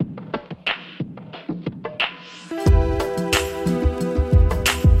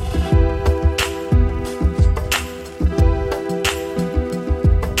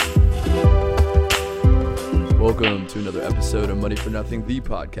welcome to another episode of Money for Nothing, the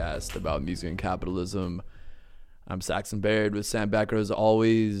podcast about music and capitalism. I'm Saxon Baird with Sam Becker as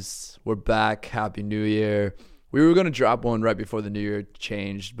always. We're back. Happy New Year. We were going to drop one right before the New Year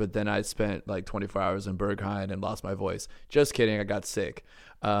changed, but then I spent like 24 hours in Berghain and lost my voice. Just kidding. I got sick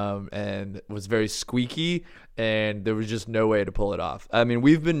and was very squeaky, and there was just no way to pull it off. I mean,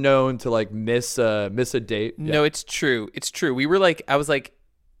 we've been known to like miss a date. No, it's true. It's true. We were like, I was like,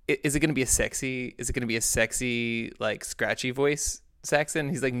 is it going to be a sexy, like scratchy voice, Saxon?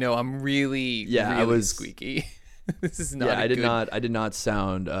 He's like, no, I'm really squeaky. This is not. I did not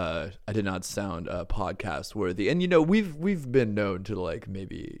sound podcast worthy. And you know, we've been known to like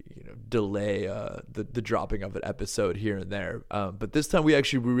maybe delay the dropping of an episode here and there. But this time we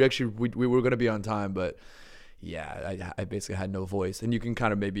were going to be on time, but yeah, I basically had no voice, and you can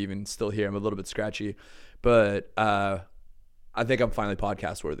kind of maybe even still hear I'm a little bit scratchy, but I think I'm finally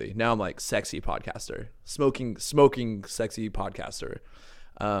podcast worthy. Now I'm like sexy podcaster, smoking sexy podcaster.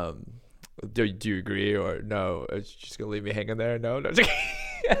 Do you agree or no? Are you just gonna leave me hanging there? No. No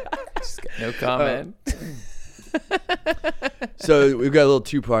comment. So we've got a little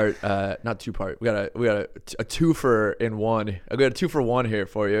not two part. We got a two for in one. I got a 2 for 1 here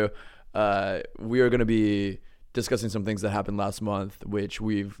for you. We are gonna be discussing some things that happened last month, which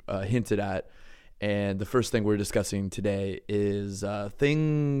we've hinted at. And the first thing we're discussing today is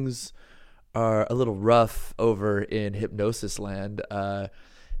things are a little rough over in Hipgnosis land.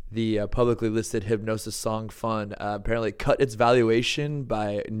 The publicly listed Hipgnosis Song Fund apparently cut its valuation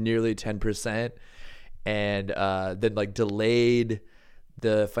by nearly 10%, and then like delayed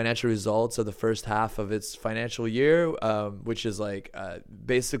the financial results of the first half of its financial year, which is like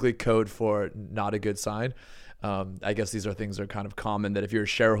basically code for not a good sign. I guess these are things that are kind of common, that if you're a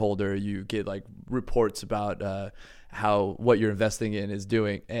shareholder, you get like reports about what you're investing in is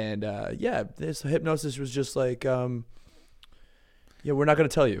doing. And this Hipgnosis was just like, we're not going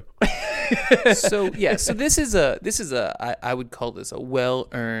to tell you. So this is I would call this a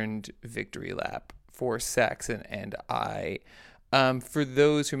well-earned victory lap for Saxon and I. For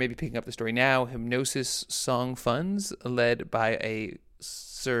those who may be picking up the story now, Hipgnosis Song Funds, led by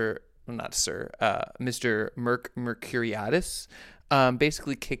Mr. Mercuriadis,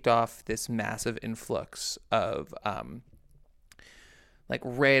 basically kicked off this massive influx of like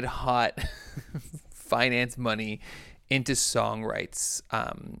red hot finance money into song rights,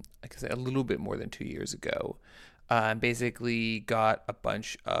 like I said, a little bit more than 2 years ago. Basically got a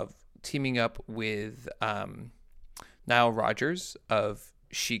bunch of teaming up with Nile Rodgers of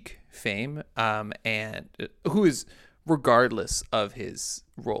Chic fame, and who is, regardless of his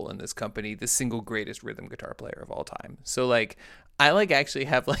role in this company, the single greatest rhythm guitar player of all time. So like, I like actually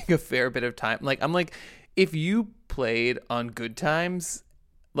have like a fair bit of time. Like, I'm like, if you played on Good Times,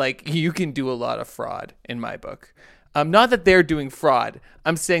 like you can do a lot of fraud in my book. Not that they're doing fraud.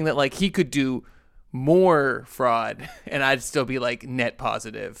 I'm saying that like he could do more fraud and I'd still be like net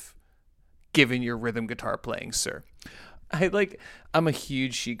positive given your rhythm guitar playing, sir. I'm a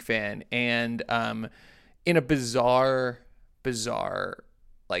huge Chic fan, and in a bizarre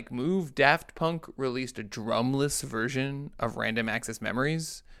like move, Daft Punk released a drumless version of Random Access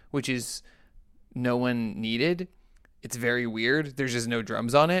Memories, which is no one needed. It's very weird. There's just no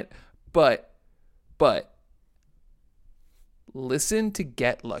drums on it. But listen to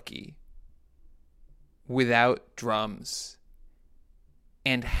Get Lucky without drums,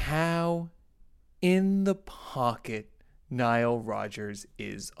 and how in the pocket Nile Rodgers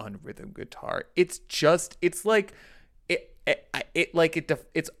is on rhythm guitar. It's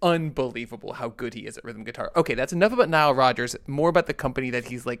unbelievable how good he is at rhythm guitar. Okay, that's enough about Nile Rodgers. More about the company that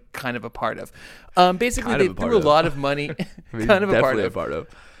he's like kind of a part of. Basically, they threw a lot of money. Definitely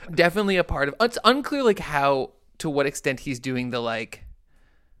a part of. It's unclear like how, to what extent he's doing the like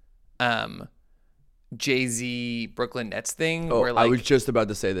Jay-Z Brooklyn Nets thing. Where, like, I was just about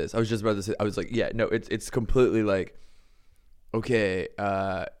to say this. I was like, yeah, no, it's completely like, okay,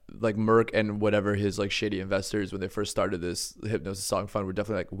 like Merck and whatever his like shady investors, when they first started this Hipgnosis Song Fund, were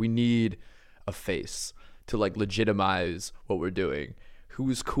definitely like, we need a face to like legitimize what we're doing.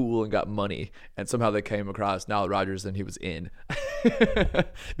 Who's cool and got money? And somehow they came across Nile Rodgers, and he was in.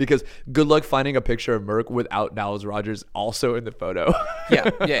 Because good luck finding a picture of Merck without Nile Rodgers also in the photo.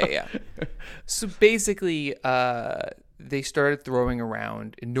 Yeah. So basically, they started throwing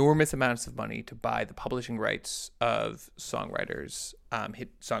around enormous amounts of money to buy the publishing rights of songwriters,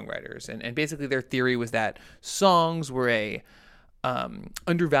 hit songwriters. And basically their theory was that songs were a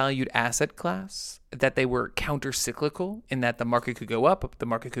undervalued asset class, that they were counter-cyclical in that the market could go up, the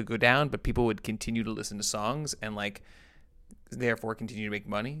market could go down, but people would continue to listen to songs and like therefore continue to make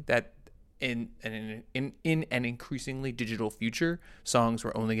money. That in an increasingly digital future, songs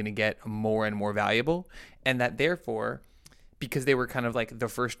were only going to get more and more valuable, and that therefore, because they were kind of like the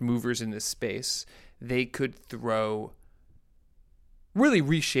first movers in this space, they could really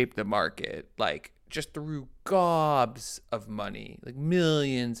reshape the market, like just threw gobs of money, like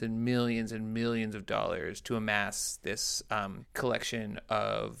millions and millions and millions of dollars to amass this collection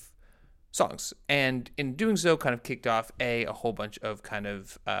of songs. And in doing so, kind of kicked off a whole bunch of kind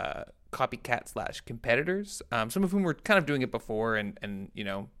of copycat / competitors, some of whom were kind of doing it before and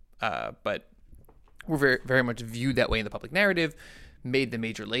but were very, very much viewed that way in the public narrative, made the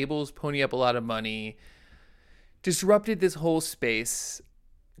major labels pony up a lot of money, disrupted this whole space,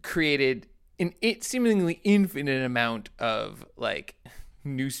 created an seemingly infinite amount of like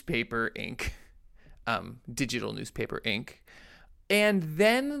newspaper ink, digital newspaper ink. And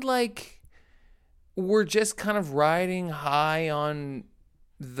then like we're just kind of riding high on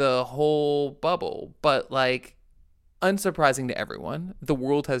the whole bubble. But like, unsurprising to everyone, the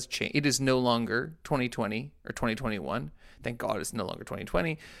world has changed. It is no longer 2020 or 2021. Thank God it's no longer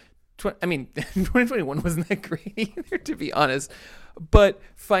 2020. 2021 wasn't that great either, to be honest. But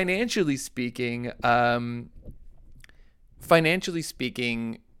financially speaking, the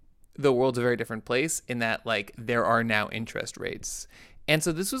world's a very different place in that like there are now interest rates. And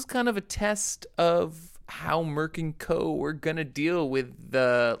so this was kind of a test of how Merck & Co. were going to deal with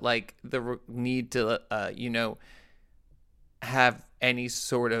the need to, have any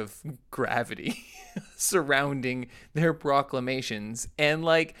sort of gravity surrounding their proclamations. And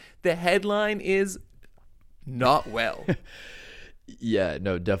like the headline is not well. Yeah,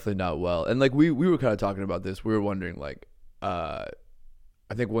 no, definitely not well. And like we were kind of talking about this. We were wondering like,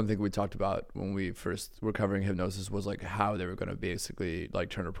 I think one thing we talked about when we first were covering Hipgnosis was like how they were going to basically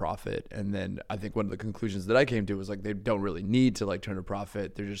like turn a profit. And then I think one of the conclusions that I came to was like they don't really need to like turn a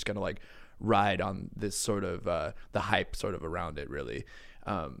profit. They're just going to like ride on this sort of the hype sort of around it really.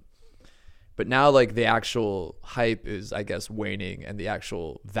 But now like the actual hype is, I guess, waning, and the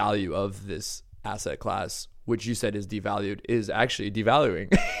actual value of this asset class, which you said is devalued, is actually devaluing.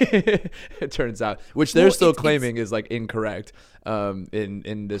 It turns out, which they're still claiming is like incorrect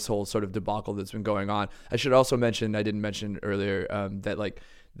in this whole sort of debacle that's been going on. I should also mention, I didn't mention earlier, that like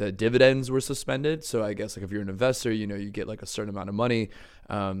the dividends were suspended. So I guess like if you're an investor, you get like a certain amount of money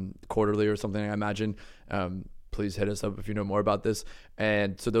quarterly or something, I imagine. Please hit us up if you know more about this.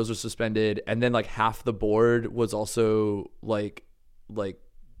 And so those are suspended. And then like half the board was also like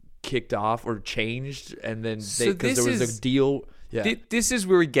kicked off or changed. And then because there was a deal. Yeah. This is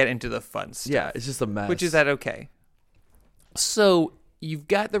where we get into the fun stuff. Yeah, it's just a mess. Which is that okay? So you've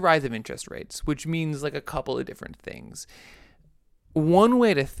got the rise of interest rates, which means like a couple of different things. One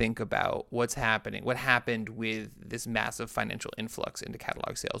way to think about what happened with this massive financial influx into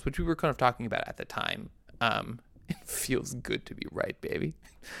catalog sales, which we were kind of talking about at the time, it feels good to be right, baby,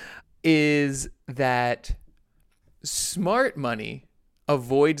 is that smart money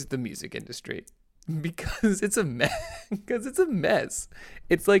avoids the music industry because it's a mess.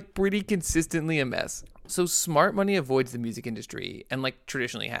 It's like pretty consistently a mess. So smart money avoids the music industry, and like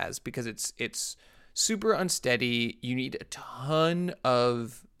traditionally has, because it's super unsteady. You need a ton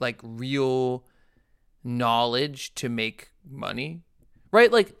of like real knowledge to make money,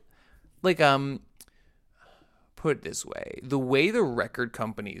 right? Like put it this way, the way the record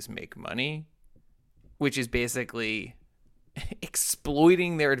companies make money, which is basically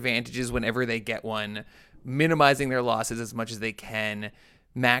exploiting their advantages whenever they get one, minimizing their losses as much as they can,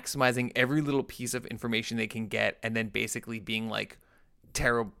 maximizing every little piece of information they can get, and then basically being like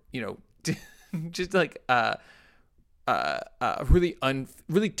terrible, just like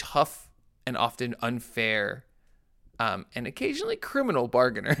really tough and often unfair and occasionally criminal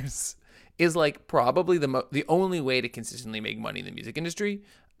bargainers is like probably the only way to consistently make money in the music industry.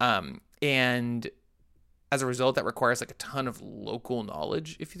 And as a result, that requires like a ton of local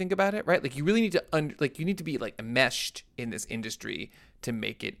knowledge, if you think about it, right? Like you really need to you need to be like enmeshed in this industry to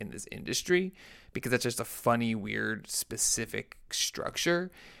make it in this industry, because that's just a funny, weird, specific structure,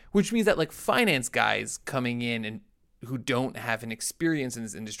 which means that like finance guys coming in and who don't have an experience in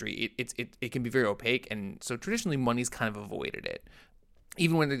this industry, it can be very opaque. And so traditionally money's kind of avoided it.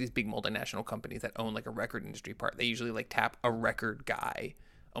 Even when they're these big multinational companies that own like a record industry part, they usually like tap a record guy,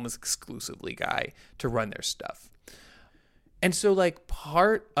 almost exclusively guy, to run their stuff. And so like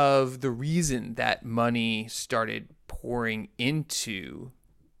part of the reason that money started pouring into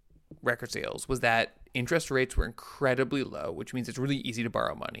record sales was that interest rates were incredibly low, which means it's really easy to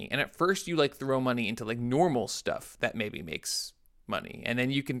borrow money. And at first you like throw money into like normal stuff that maybe makes money. And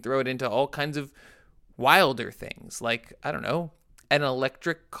then you can throw it into all kinds of wilder things like, I don't know, an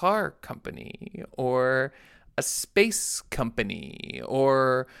electric car company or a space company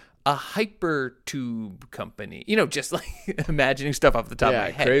or a hypertube company, just like imagining stuff off the top of my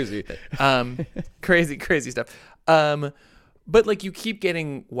head. Crazy. Crazy stuff. But like you keep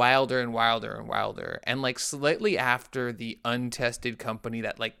getting wilder and wilder and wilder. And like slightly after the untested company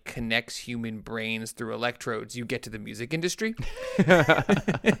that like connects human brains through electrodes, you get to the music industry.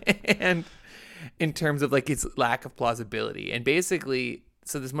 And in terms of like its lack of plausibility. And basically,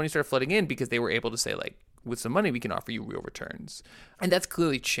 so this money started flooding in because they were able to say like, with some money, we can offer you real returns. And that's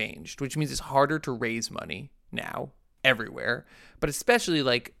clearly changed, which means it's harder to raise money now everywhere. But especially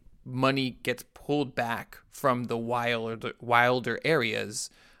like money gets pulled back from the wilder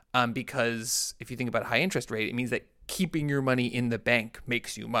areas because if you think about a high interest rate, it means that keeping your money in the bank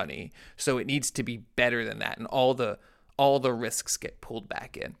makes you money. So it needs to be better than that. And all the risks get pulled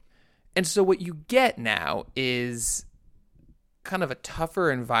back in. And so what you get now is kind of a tougher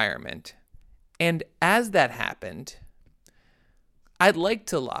environment. And as that happened, I'd like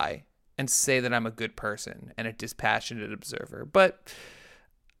to lie and say that I'm a good person and a dispassionate observer. But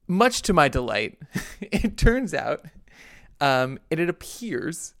much to my delight, it turns out, it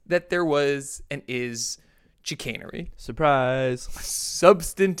appears that there was and is chicanery. Surprise.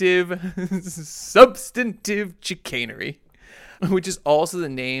 Substantive chicanery, which is also the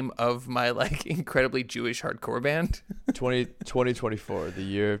name of my like incredibly Jewish hardcore band. 2024, the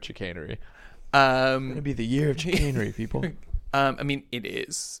year of chicanery. It's gonna be the year of chicanery, people. I mean, it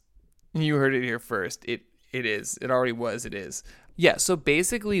is. You heard it here first. It is. It already was. It is. Yeah. So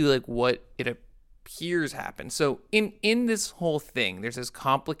basically, like what it appears happened. So in this whole thing, there's this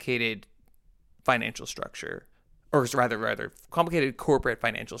complicated financial structure, or rather complicated corporate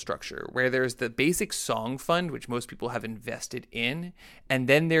financial structure, where there's the basic song fund, which most people have invested in, and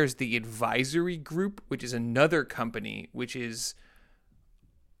then there's the advisory group, which is another company,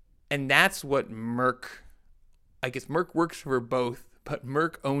 and that's what Merck, I guess Merck works for both, but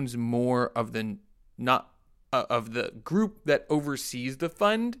Merck owns more of the of the group that oversees the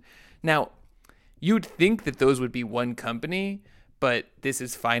fund. Now, you'd think that those would be one company, but this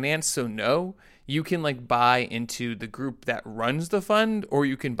is finance, so no. You can like buy into the group that runs the fund, or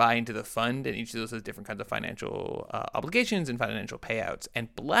you can buy into the fund, and each of those has different kinds of financial obligations and financial payouts.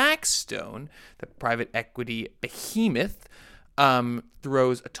 And Blackstone, the private equity behemoth,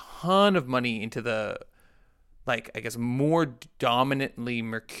 throws a ton of money into the, like, I guess, more dominantly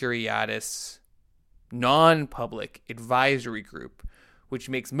Mercuriadis non-public advisory group, which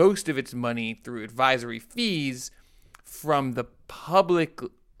makes most of its money through advisory fees from the public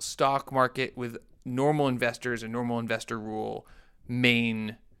stock market with normal investors and normal investor rule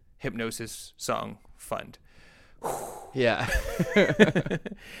main Hipgnosis song fund. Yeah.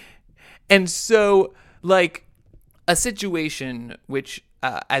 And so, like, a situation which,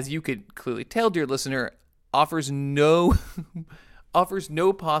 as you could clearly tell, dear listener, offers no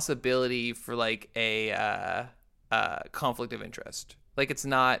possibility for like a conflict of interest. Like, it's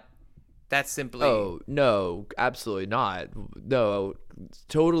not. That's simply. Oh, no, absolutely not. No,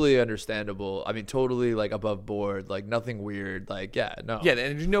 totally understandable. I mean, totally like above board, like nothing weird. Like, yeah, no. Yeah,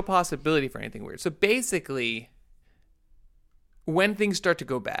 there's no possibility for anything weird. So basically, when things start to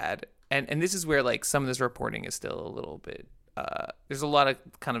go bad, and this is where like some of this reporting is still a little bit, there's a lot of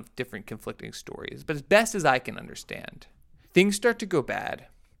kind of different conflicting stories. But as best as I can understand, things start to go bad.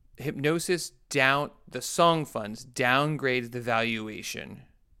 Hipgnosis the song funds downgrades the valuation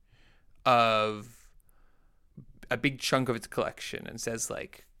of a big chunk of its collection and says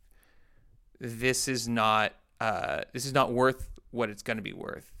like, this is not worth what it's going to be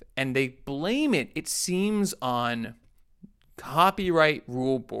worth. And they blame it seems, on copyright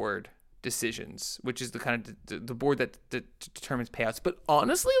rule board decisions, which is the kind of the board that determines payouts. But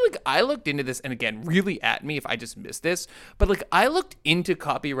honestly, like, I looked into this, and again, really at me if I just missed this, but like I looked into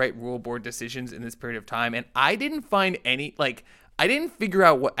copyright rule board decisions in this period of time, and I didn't find any, like, I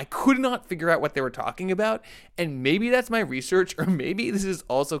could not figure out what they were talking about. And maybe that's my research, or maybe this is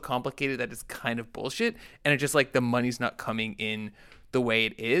also complicated that it's kind of bullshit and it's just like the money's not coming in the way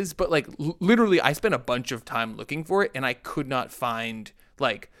it is. But like literally I spent a bunch of time looking for it, and I could not find,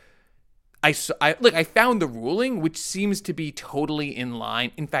 like, I found the ruling, which seems to be totally in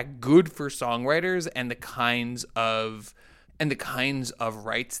line, in fact, good for songwriters and the kinds of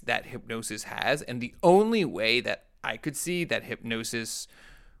rights that Hipgnosis has. And the only way that I could see that Hipgnosis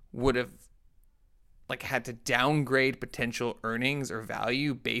would have like had to downgrade potential earnings or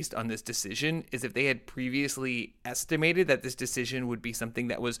value based on this decision is if they had previously estimated that this decision would be something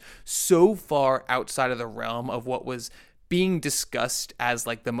that was so far outside of the realm of what was being discussed as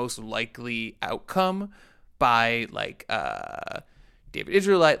like the most likely outcome by like David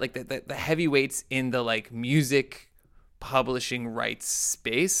Israelite, like the heavyweights in the like music publishing rights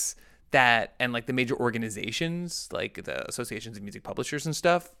space that, and like the major organizations, like the associations of music publishers and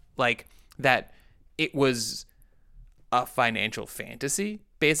stuff, like that it was a financial fantasy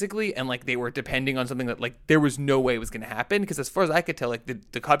basically, and like they were depending on something that like there was no way it was going to happen, because as far as I could tell, like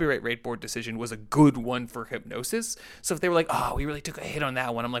the copyright rate board decision was a good one for Hipgnosis. So if they were like, oh, we really took a hit on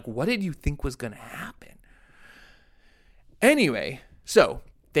that one, I'm like, what did you think was going to happen? Anyway, so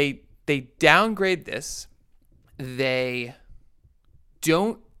they downgrade this. They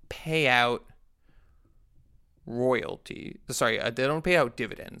don't pay out they don't pay out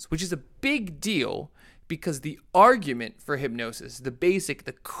dividends, which is a big deal, because the argument for Hipgnosis,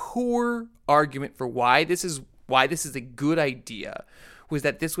 the core argument for why this is a good idea, was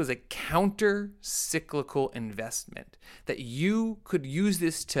that this was a counter-cyclical investment, that you could use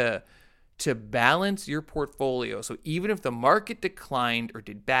this to balance your portfolio. So even if the market declined or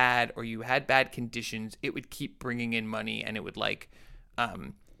did bad, or you had bad conditions, it would keep bringing in money, and it would like,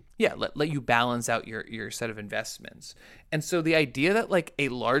 let you balance out your set of investments. And so the idea that like a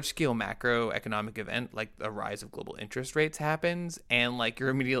large scale macroeconomic event like the rise of global interest rates happens, and like you're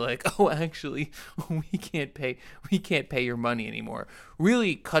immediately like, oh, actually we can't pay your money anymore,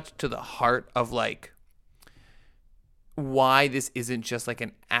 really cuts to the heart of like why this isn't just like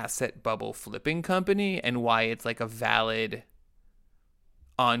an asset bubble flipping company, and why it's like a valid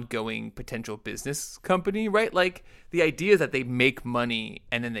ongoing potential business company, right? Like the idea is that they make money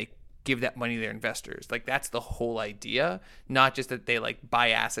and then they give that money to their investors. Like that's the whole idea, not just that they like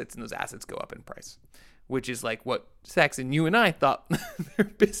buy assets and those assets go up in price, which is like what Saxon, you and I thought their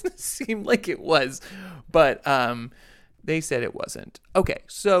business seemed like it was, but they said it wasn't. Okay,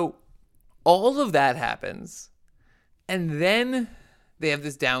 so all of that happens, and then they have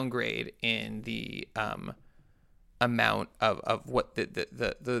this downgrade in the amount of what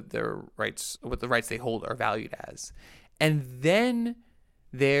their rights, what the rights they hold are valued as. And then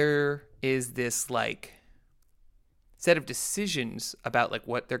there is this like set of decisions about like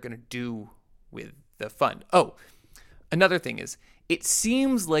what they're going to do with the fund. Oh, another thing is, it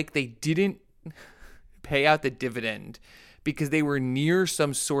seems like they didn't pay out the dividend because they were near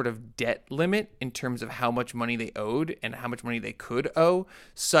some sort of debt limit in terms of how much money they owed and how much money they could owe,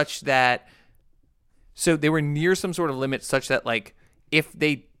 such that, so they were near some sort of limit such that like if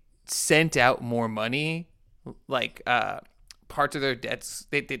they sent out more money, like parts of their debts,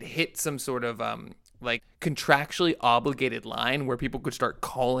 they'd hit some sort of like contractually obligated line where people could start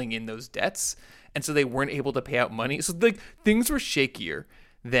calling in those debts, and so they weren't able to pay out money. So like things were shakier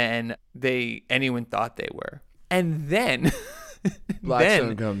than anyone thought they were. And then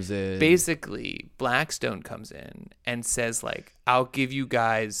Blackstone comes in. Basically, Blackstone comes in and says like, I'll give you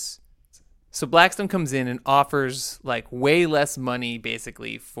guys. So Blackstone comes in and offers like way less money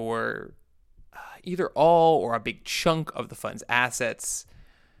basically for either all or a big chunk of the fund's assets.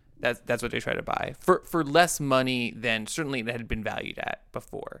 That's what they try to buy for less money than certainly it had been valued at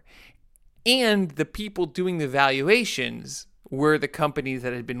before. And the people doing the valuations were the companies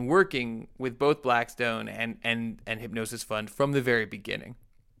that had been working with both Blackstone and Hipgnosis Fund from the very beginning.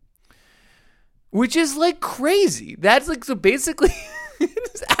 Which is like crazy. That's like, so basically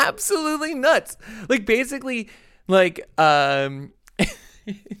it's absolutely nuts. Like basically like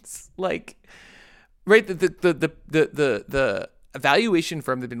it's like, right, the evaluation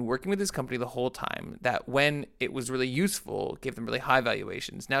firm that had been working with this company the whole time, that when it was really useful gave them really high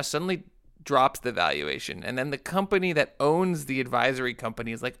valuations, now suddenly drops the valuation. And then the company that owns the advisory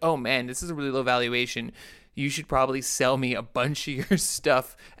company is like, oh man, this is a really low valuation, you should probably sell me a bunch of your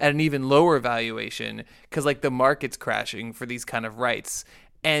stuff at an even lower valuation, because like the market's crashing for these kind of rights.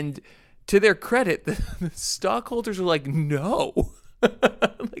 And to their credit, the stockholders are like, no.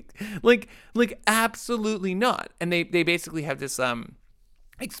 like absolutely not. And they basically have this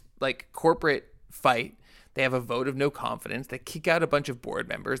like corporate fight. They have a vote of no confidence. They kick out a bunch of board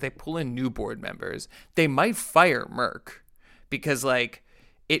members. They pull in new board members. They might fire Merck because like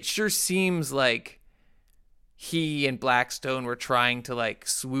it sure seems like he and Blackstone were trying to like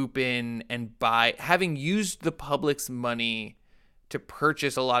swoop in and buy, having used the public's money to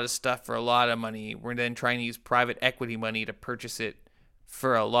purchase a lot of stuff for a lot of money. We're then trying to use private equity money to purchase it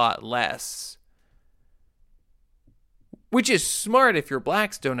for a lot less, which is smart if you're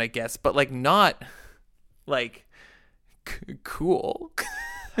Blackstone, I guess, but like not like cool.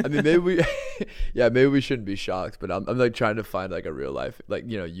 I mean, maybe we shouldn't be shocked, but I'm like trying to find like a real life, like,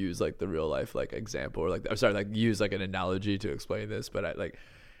 you know, use like the real life like example, or like, I'm sorry, like use like an analogy to explain this, but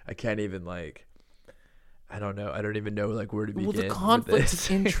I can't even like, I don't know. I don't even know like where to begin. Well, the conflicts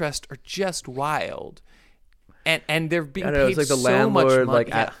of interest are just wild. and they're being I know, paid it's like the so much landlord,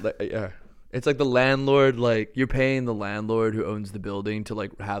 money. yeah. It's like the landlord, like you're paying the landlord who owns the building to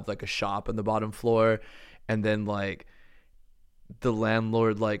like have like a shop on the bottom floor, and then like the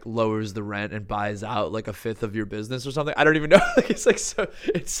landlord like lowers the rent and buys out like a fifth of your business or something. I don't even know. Like it's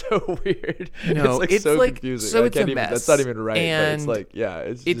so weird. No, it's so like, confusing. so I it's can't a even. mess. That's not even right. And but it's like, yeah,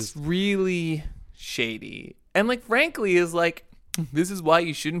 it's just really shady. And like, frankly, is like, this is why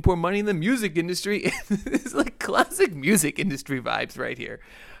you shouldn't pour money in the music industry. It's like classic music industry vibes right here.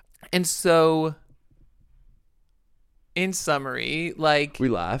 And so, in summary, like, we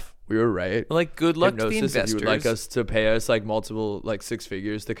laugh. We were right. Like, good luck to the Hipgnosis, investors. if you would like us to pay us like multiple like six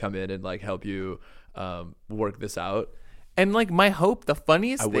figures to come in and like help you work this out. And like, my hope, the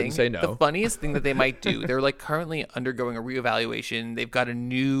funniest wouldn't say no. The funniest thing that they might do, they're like currently undergoing a reevaluation. They've got a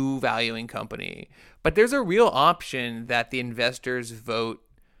new valuing company, but there's a real option that the investors vote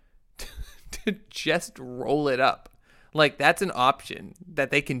to just roll it up. Like, that's an option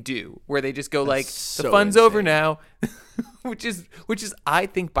that they can do where they just go like, so the fun's insane. over now, which is I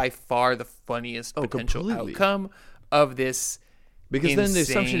think by far the funniest potential completely. outcome of this. Because then the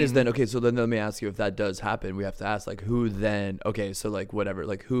assumption is insane- then, okay, so then let me ask you, if that does happen, we have to ask, like, who then, okay, so, like, whatever,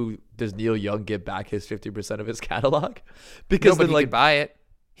 like, who, does Neil Young give back his 50% of his catalog? Because Nobody then, like, could buy it.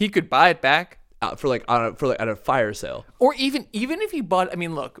 He could buy it back. for, like, at a fire sale. Or even if he bought, I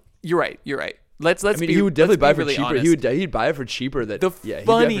mean, look, you're right. Let's I mean, be, he would definitely let's buy be it for really cheaper. honest. He'd buy it for cheaper than, The he'd buy it for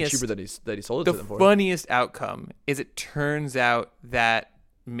funniest- cheaper than he sold it The to them for. funniest outcome is it turns out that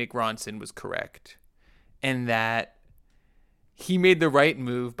Mick Ronson was correct, and that he made the right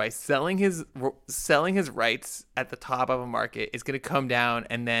move by selling his rights at the top of a market. Is going to come down,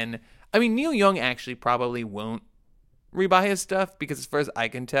 and then, I mean, Neil Young actually probably won't rebuy his stuff, because as far as I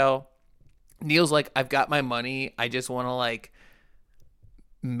can tell, Neil's like, I've got my money. I just want to like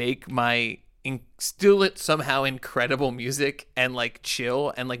make my still it somehow incredible music and like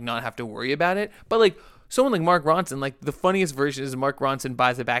chill and like not have to worry about it. But like someone like Mark Ronson, like the funniest version is Mark Ronson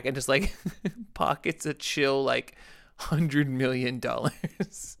buys it back and just like pockets a chill like $100 million,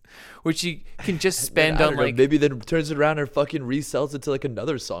 which he can just spend I on don't know, like maybe then turns it around and fucking resells it to like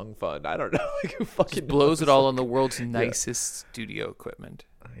another song fund. I don't know. Like, who fucking blows knows? it all on the world's nicest studio equipment.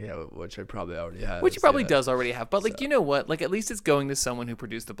 Yeah, which I probably already have. Which he probably does already have. But like, you know what? Like, at least it's going to someone who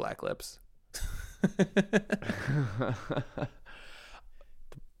produced the Black Lips.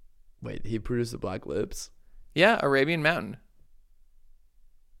 Wait, he produced the Black Lips? Yeah, Arabian Mountain.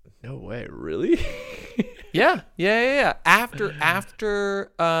 No way, really? Yeah. After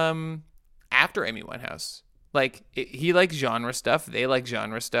Amy Winehouse, like he likes genre stuff. They like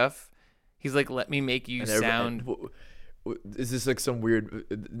genre stuff. He's like, let me make you sound. Is this like some weird?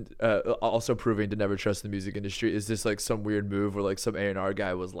 Also proving to never trust the music industry. Is this like some weird move where like some A&R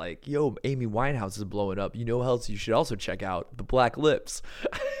guy was like, "Yo, Amy Winehouse is blowing up. You know what else you should also check out? The Black Lips."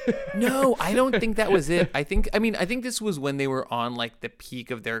 No, I don't think that was it. I think this was when they were on like the peak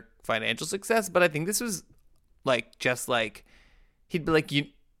of their financial success. But I think this was like just like he'd be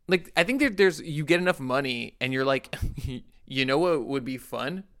like, I think there's you get enough money and you're like, you know what would be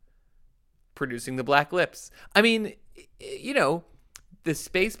fun? Producing the Black Lips. I mean, you know, the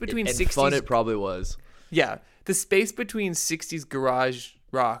space between and 60s fun it probably was. Yeah, the space between 60s garage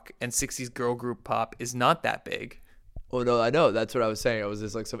rock and 60s girl group pop is not that big. Oh no, I know. That's what I was saying. I was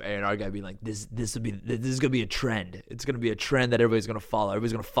just like some A&R guy being like, "This is gonna be a trend. It's gonna be a trend that everybody's gonna follow.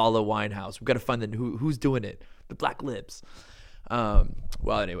 Everybody's gonna follow Winehouse. We've got to find who's doing it. The Black Lips." Well,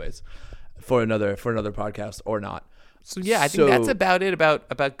 anyways, for another podcast or not. So yeah, I think that's about it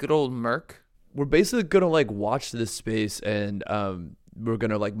about good old Merc. We're basically gonna like watch this space and we're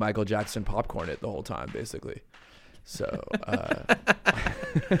gonna like Michael Jackson popcorn it the whole time, basically. So.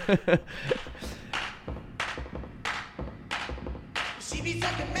 She be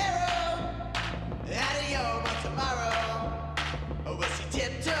sucking marrow out of your tomorrow. Or will she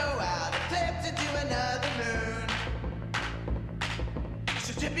tiptoe out of clips into another moon?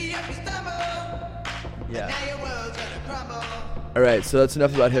 She'll trip you up your stumble. Yeah. Now your world's gonna crumble. All right, so that's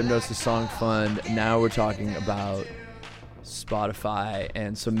enough about Hipgnosis Song Fund. Now we're talking about Spotify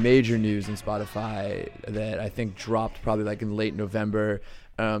and some major news in Spotify that I think dropped probably like in late November.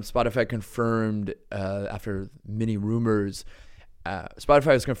 Spotify confirmed after many rumors.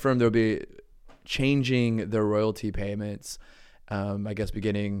 Spotify has confirmed they'll be changing their royalty payments, I guess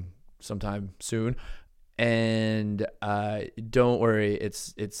beginning sometime soon. And don't worry,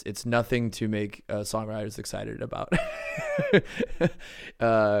 it's nothing to make songwriters excited about.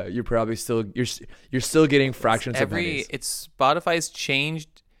 You're probably still you're still getting fractions of pennies. It's Spotify's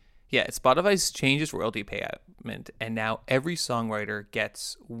changed. Yeah, Spotify's changed its royalty payment, and now every songwriter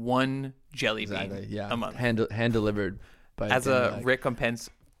gets one jelly bean a month hand delivered by as Daniel a Ek. recompense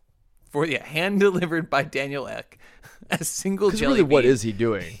for hand delivered by Daniel Ek. A single 'Cause jelly really, bean. what is he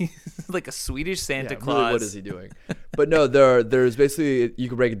doing? He's like a Swedish Santa Yeah, Claus. really, what is he doing? But no, there's basically, you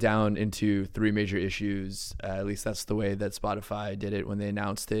can break it down into three major issues. At least that's the way that Spotify did it when they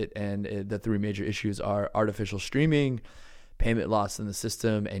announced it. And the three major issues are artificial streaming, payment loss in the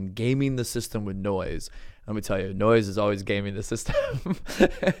system, and gaming the system with noise. Let me tell you, noise is always gaming the system.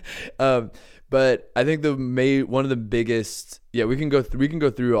 But I think one of the biggest, we can go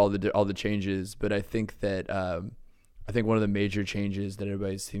through all the changes. But I think that I think one of the major changes that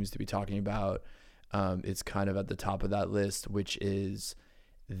everybody seems to be talking about, it's kind of at the top of that list, which is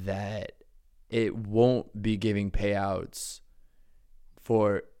that it won't be giving payouts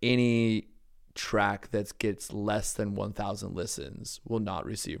for any track that gets less than 1,000 listens will not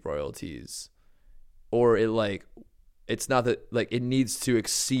receive royalties. Or it's not that, like, it needs to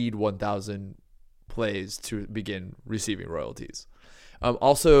exceed 1,000 plays to begin receiving royalties.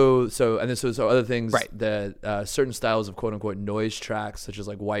 Also, so other things, right, that certain styles of quote unquote noise tracks, such as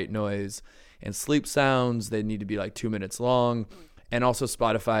like white noise and sleep sounds, they need to be like 2 minutes long. And also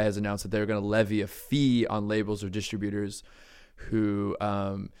Spotify has announced that they're going to levy a fee on labels or distributors who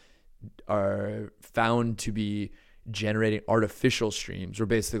are found to be generating artificial streams, where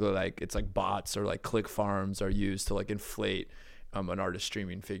basically like it's like bots or like click farms are used to like inflate an artist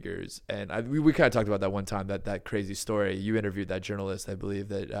streaming figures. And we kind of talked about that one time, that crazy story. You interviewed that journalist, I believe,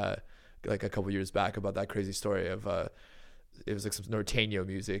 that like a couple years back, about that crazy story of it was like some Norteño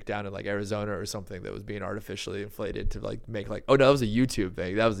music down in like Arizona or something that was being artificially inflated to like make like, oh no, that was a YouTube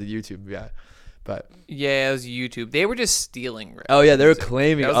thing. That was the YouTube, yeah. But yeah, it was YouTube. They were just stealing. Oh yeah, they were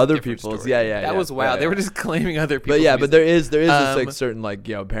claiming other people's. Story. That was wild. They were just claiming other people's. But yeah, music. but there is this like certain like,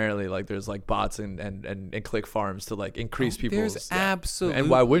 you know, apparently like there's like bots and click farms to like increase people's. There's absolutely and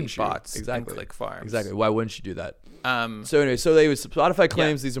why wouldn't you? bots exactly and click farms. Exactly. Why wouldn't you do that? So anyway, Spotify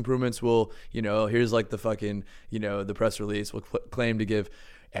claims these improvements will, you know, here's like the fucking, you know, the press release will claim to give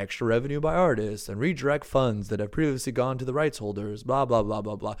extra revenue by artists and redirect funds that have previously gone to the rights holders, blah, blah, blah,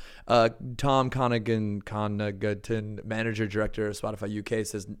 blah, blah. Tom Conaghan, manager director of Spotify UK,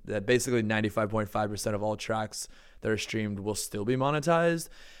 says that basically 95.5% of all tracks that are streamed will still be monetized.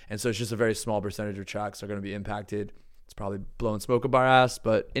 And so it's just a very small percentage of tracks are going to be impacted. It's probably blowing smoke up our ass.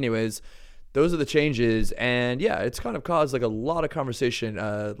 But anyways, those are the changes. And yeah, it's kind of caused like a lot of conversation,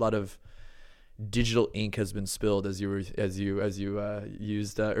 a lot of digital ink has been spilled, as you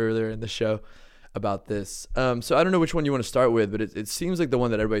used earlier in the show about this. So I don't know which one you want to start with, but it seems like the one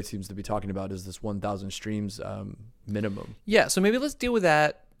that everybody seems to be talking about is this 1,000 streams minimum. Yeah. So maybe let's deal with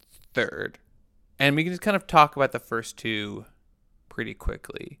that third, and we can just kind of talk about the first two pretty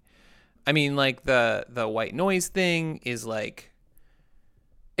quickly. I mean, like the white noise thing is like,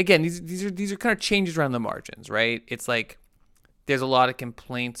 again, these are kind of changes around the margins, right? It's like there's a lot of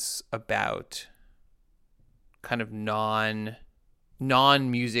complaints about kind of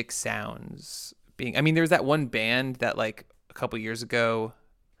non-music sounds being. I mean, there was that one band that like a couple years ago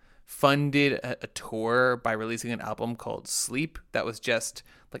funded a tour by releasing an album called Sleep that was just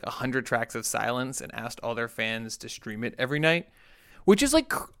like 100 tracks of silence and asked all their fans to stream it every night, which is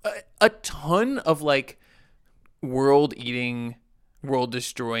like a ton of like world-destroying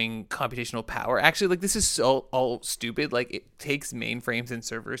computational power. Actually, like, this is so all stupid. Like, it takes mainframes and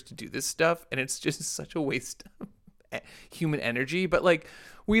servers to do this stuff, and it's just such a waste of human energy. But like,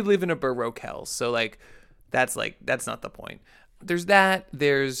 we live in a Baroque hell, so like that's not the point. There's that.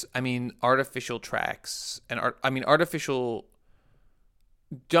 There's, I mean, artificial tracks and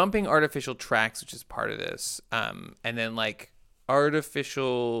dumping artificial tracks, which is part of this, and then like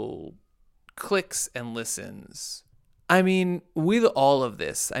artificial clicks and listens. I mean, with all of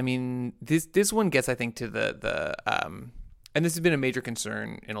this, I mean, this one gets, I think, to the and this has been a major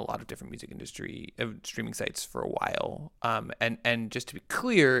concern in a lot of different music industry streaming sites for a while. And just to be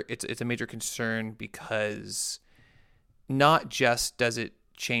clear, it's a major concern because not just does it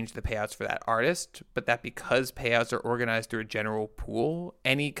change the payouts for that artist, but that because payouts are organized through a general pool,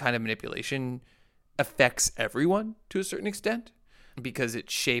 any kind of manipulation affects everyone to a certain extent because it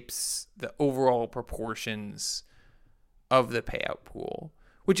shapes the overall proportions of the payout pool,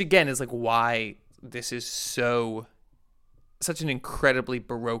 which again is like why this is such an incredibly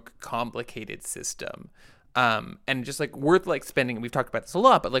Baroque, complicated system, and just like worth like spending. We've talked about this a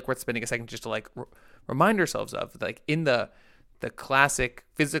lot, but like worth spending a second just to like remind ourselves of, like, in the classic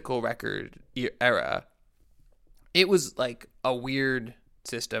physical record era, it was like a weird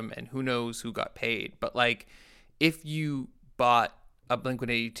system, and who knows who got paid. But like, if you bought a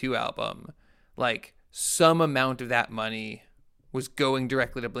Blink-182 album, like some amount of that money was going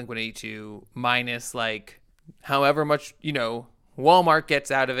directly to Blink-182 minus like however much, Walmart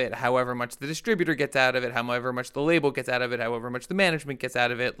gets out of it, however much the distributor gets out of it, however much the label gets out of it, however much the management gets out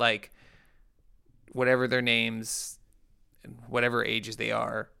of it, like whatever their names, whatever ages they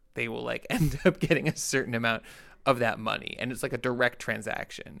are, they will like end up getting a certain amount of that money. And it's like a direct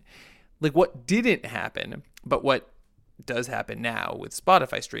transaction. Like what didn't happen, but what does happen now with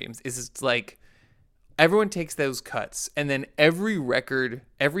Spotify streams is it's like everyone takes those cuts, and then every record,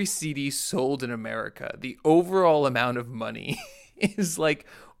 every CD sold in America, the overall amount of money is like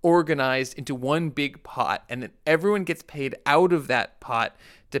organized into one big pot, and then everyone gets paid out of that pot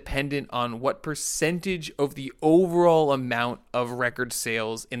dependent on what percentage of the overall amount of record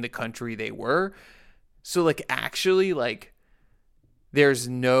sales in the country they were. So like actually like there's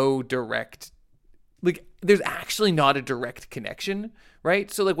no direct, like there's actually not a direct connection,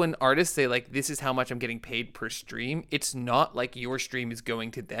 right? So like when artists say like this is how much I'm getting paid per stream, it's not like your stream is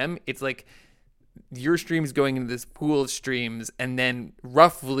going to them. It's like your stream is going into this pool of streams, and then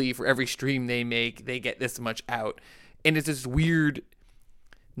roughly for every stream they make, they get this much out. And it's this weird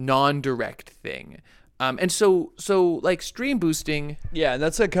non-direct thing. And so like stream boosting. Yeah, and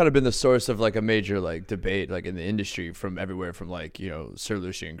that's like kind of been the source of like a major like debate like in the industry from everywhere from like, Sir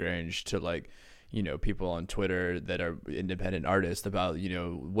Lucian Grange to like, people on Twitter that are independent artists about,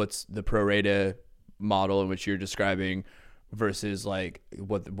 what's the pro rata model in which you're describing versus like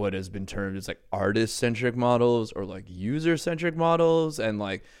what has been termed as like artist centric models or like user centric models. And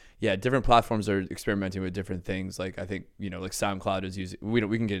like, yeah, different platforms are experimenting with different things. Like I think, like SoundCloud is using, we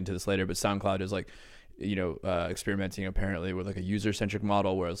can get into this later, but SoundCloud is like, experimenting apparently with like a user centric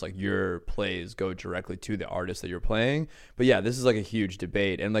model, whereas like your plays go directly to the artist that you're playing. But yeah, this is like a huge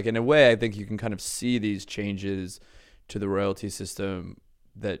debate. And like in a way, I think you can kind of see these changes to the royalty system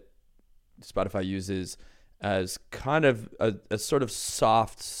that Spotify uses as kind of a sort of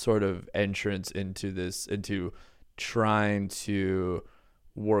soft sort of entrance into trying to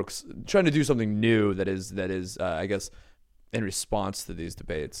do something new that is I guess in response to these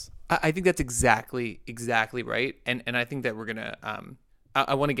debates. I think that's exactly right. And I think that we're going to,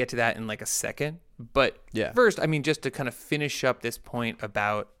 I want to get to that in like a second. But yeah. First, I mean, just to kind of finish up this point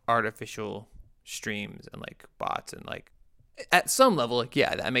about artificial streams and like bots and like at some level, like,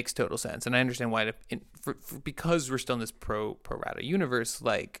 yeah, that makes total sense. And I understand why, because we're still in this pro rata universe,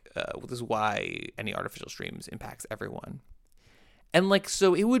 like this is why any artificial streams impacts everyone. And like,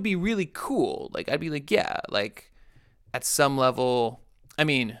 so it would be really cool. Like, I'd be like, yeah, like at some level, I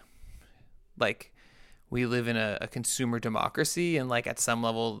mean, like we live in a consumer democracy, and like at some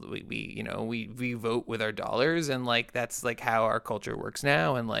level we vote with our dollars, and like that's like how our culture works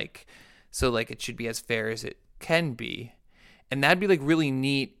now, and like so like it should be as fair as it can be. And that'd be like really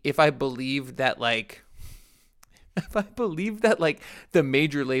neat if I believed that like the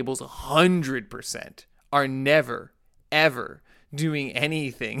major labels 100% are never ever doing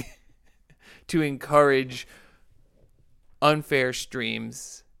anything to encourage unfair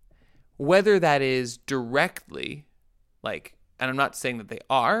streams, whether that is directly, like, and I'm not saying that they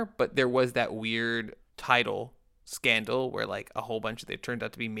are, but there was that weird title scandal where like a whole bunch of it turned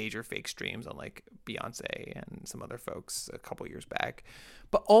out to be major fake streams on like Beyonce and some other folks a couple years back.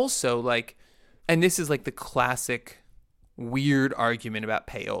 But also like, and this is like the classic weird argument about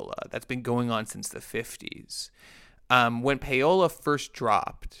payola that's been going on since the 50s. When payola first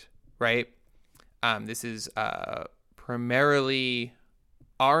dropped, right? This is primarily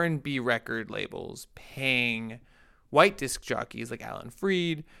R&B record labels paying white disc jockeys like Alan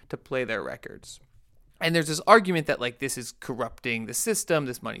Freed to play their records. And there's this argument that like this is corrupting the system,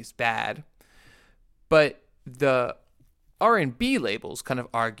 this money's bad. But the R&B labels kind of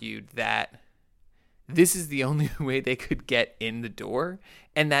argued that this is the only way they could get in the door,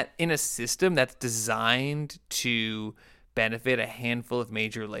 and that in a system that's designed to benefit a handful of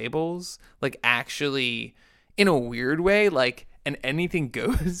major labels, like actually in a weird way, like an anything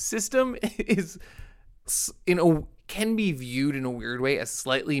goes system is can be viewed in a weird way as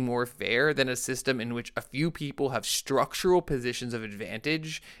slightly more fair than a system in which a few people have structural positions of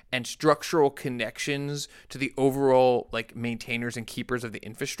advantage and structural connections to the overall like maintainers and keepers of the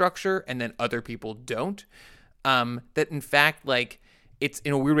infrastructure, and then other people don't. That in fact, like, it's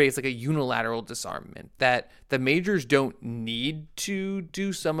in a weird way, it's like a unilateral disarmament, that the majors don't need to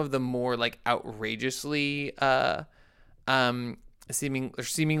do some of the more like outrageously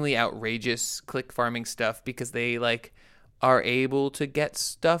seemingly outrageous click farming stuff, because they like are able to get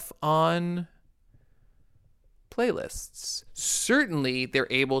stuff on playlists. Certainly, they're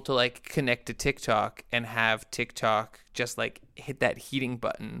able to like connect to TikTok and have TikTok just like hit that heating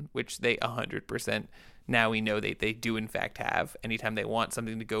button, which they 100% now we know they do in fact have anytime they want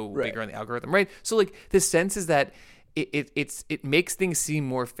something to go bigger on the algorithm, right? So like the sense is that it makes things seem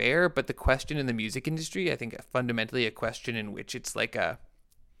more fair, but the question in the music industry, I think fundamentally a question in which it's like a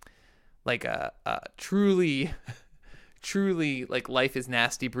truly like life is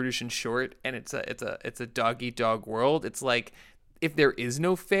nasty, brutish and short, and it's a dog eat dog world. It's like if there is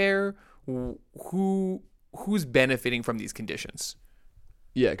no fair, who's benefiting from these conditions?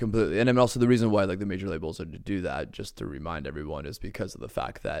 Yeah, completely. And I mean, also the reason why like the major labels are to do that, just to remind everyone, is because of the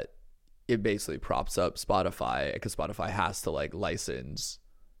fact that it basically props up Spotify, because Spotify has to like license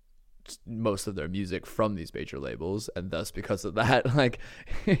most of their music from these major labels, and thus because of that, like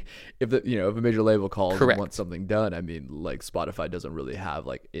if a major label calls and wants something done, I mean, like Spotify doesn't really have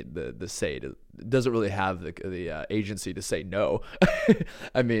like the say to, doesn't really have the agency to say no.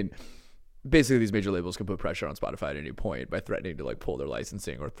 I mean, basically these major labels can put pressure on Spotify at any point by threatening to like pull their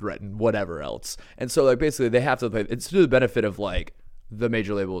licensing or threaten whatever else, and so like basically they have to play. It's to the benefit of like the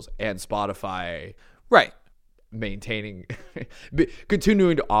major labels and Spotify, right? Maintaining,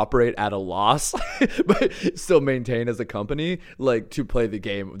 continuing to operate at a loss, but still maintain as a company, like to play the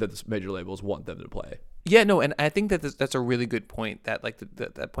game that the major labels want them to play. Yeah, no, and I think that that's a really good point, that like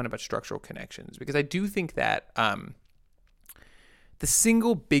that point about structural connections, because I do think that the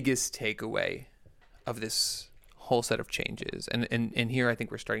single biggest takeaway of this whole set of changes, and here I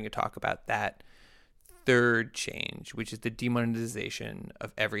think we're starting to talk about that third change, which is the demonetization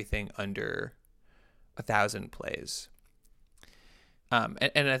of everything under 1,000 plays.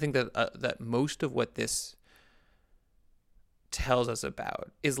 And I think that most of what this tells us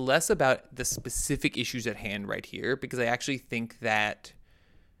about is less about the specific issues at hand right here, because I actually think that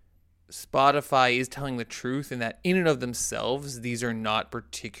Spotify is telling the truth in that in and of themselves, these are not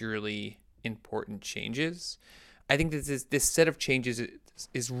particularly important changes. I think that this set of changes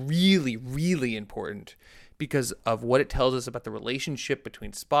is really, really important because of what it tells us about the relationship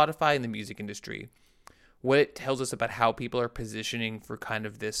between Spotify and the music industry, what it tells us about how people are positioning for kind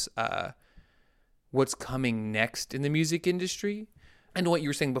of this, what's coming next in the music industry. And what you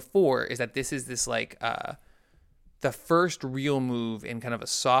were saying before is that this is this like, the first real move in kind of a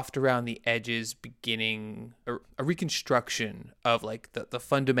soft around the edges beginning, or a reconstruction of like the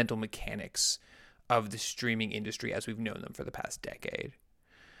fundamental mechanics of the streaming industry as we've known them for the past decade.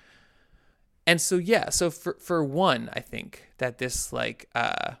 And so, yeah, so for one, I think that this like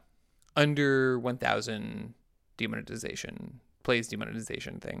under 1,000 plays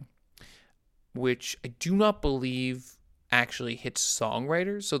demonetization thing, which I do not believe actually hits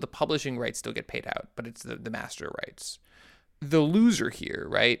songwriters. So the publishing rights still get paid out, but it's the master rights. The loser here,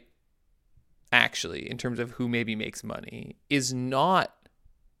 right, actually, in terms of who maybe makes money, is not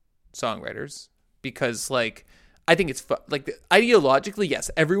songwriters, because like I think it's like ideologically,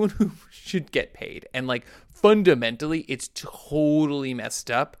 yes, everyone who should get paid, and like fundamentally it's totally messed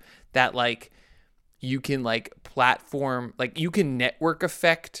up that like you can like platform, like you can network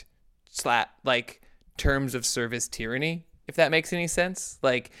effect like terms of service tyranny, if that makes any sense.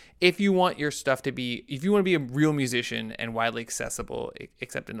 Like if you want your stuff to be, if you want to be a real musician and widely accessible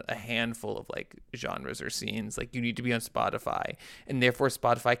except in a handful of like genres or scenes, like you need to be on Spotify, and therefore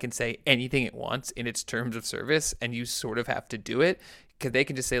Spotify can say anything it wants in its terms of service, and you sort of have to do it, because they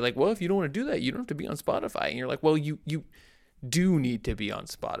can just say like, well, if you don't want to do that, you don't have to be on Spotify. And you're like, well, you do need to be on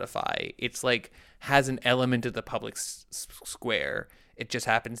Spotify. It's like has an element of the public square. It just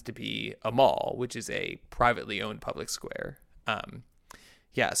happens to be a mall, which is a privately owned public square.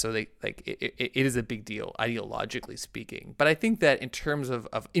 Yeah, so they like it is a big deal ideologically speaking. But I think that in terms of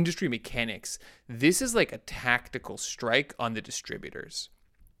industry mechanics, this is like a tactical strike on the distributors,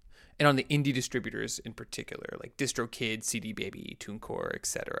 and on the indie distributors in particular, like DistroKid, CD Baby, TuneCore,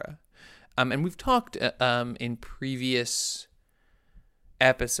 etc. And we've talked in previous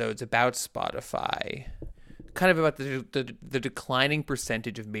episodes about Spotify, kind of about the declining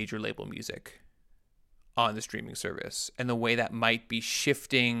percentage of major label music on the streaming service, and the way that might be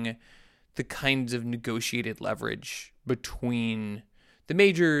shifting the kinds of negotiated leverage between the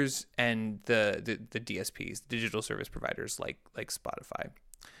majors and the DSPs, digital service providers like Spotify.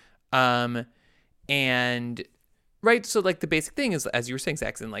 And right, so like the basic thing is, as you were saying,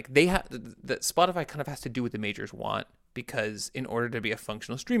 Saxon, like they have the Spotify kind of has to do what the majors want, because in order to be a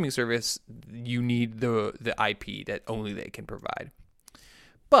functional streaming service, you need the IP that only they can provide.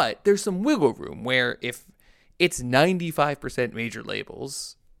 But there's some wiggle room where if it's 95% major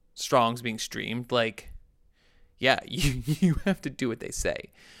labels, songs being streamed, like, yeah, you have to do what they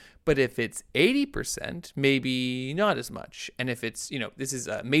say. But if it's 80%, maybe not as much. And if it's, this is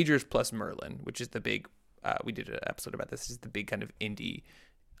Majors plus Merlin, which is the big, we did an episode about this, is the big kind of indie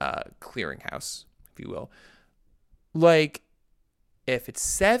clearinghouse, if you will. Like, if it's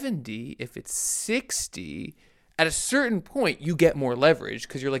 70, if it's 60, at a certain point, you get more leverage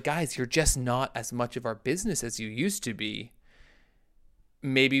because you're like, guys, you're just not as much of our business as you used to be.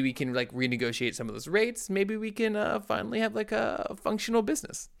 Maybe we can like renegotiate some of those rates. Maybe we can finally have like a functional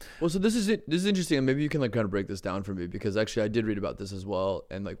business. Well, so this is interesting, and maybe you can like kind of break this down for me, because actually I did read about this as well,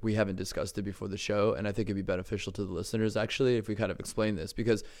 and like we haven't discussed it before the show, and I think it'd be beneficial to the listeners actually if we kind of explain this,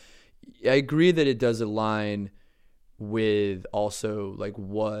 because I agree that it does align with also like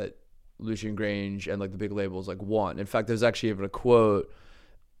what Lucian Grange and like the big labels like want. In fact, there's actually even a quote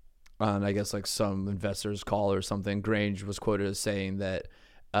on, I guess, like some investors call or something. Grange was quoted as saying that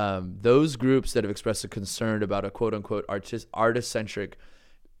those groups that have expressed a concern about a quote unquote artist-centric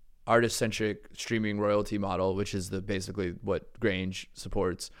streaming royalty model, which is basically what Grange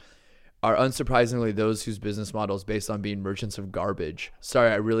supports, are unsurprisingly those whose business model is based on being merchants of garbage. Sorry,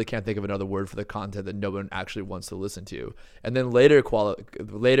 I really can't think of another word for the content that no one actually wants to listen to. And then later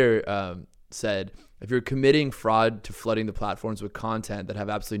said, if you're committing fraud to flooding the platforms with content that have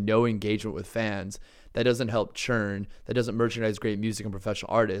absolutely no engagement with fans, that doesn't help churn, that doesn't merchandise great music and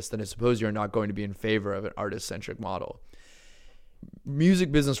professional artists, then I suppose you're not going to be in favor of an artist-centric model.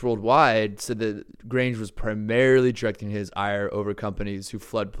 Music Business Worldwide said that Grange was primarily directing his ire over companies who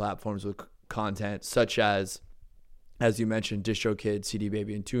flood platforms with content such as you mentioned, DistroKid, CD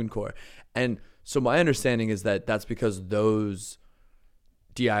Baby, and TuneCore. And so my understanding is that that's because those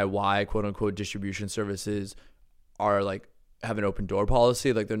DIY quote unquote distribution services are like have an open door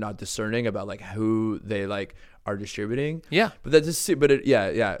policy, like they're not discerning about like who they like are distributing. Yeah. But that's just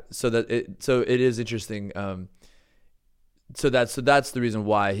so it is interesting. So that's the reason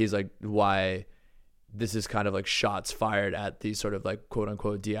why he's like, why this is kind of like shots fired at these sort of like quote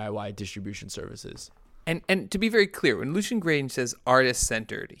unquote DIY distribution services. And to be very clear, when Lucian Grange says artist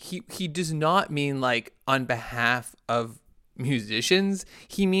centered, he does not mean like on behalf of musicians.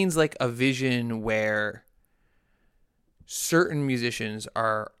 He means like a vision where certain musicians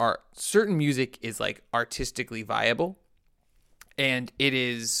certain music is like artistically viable, and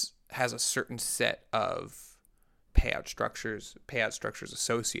has a certain set of payout structures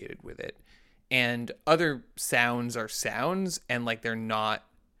associated with it, and other sounds are sounds, and like they're not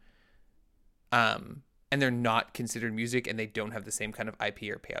considered music, and they don't have the same kind of IP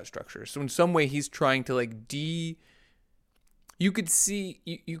or payout structure. So in some way he's trying to like you could say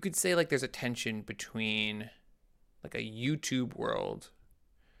like there's a tension between like a YouTube world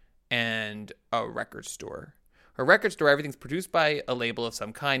and a record store. A record store, everything's produced by a label of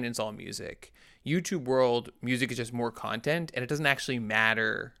some kind, and it's all music. YouTube world, music is just more content, and it doesn't actually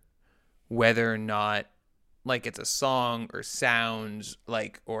matter whether or not like it's a song or sounds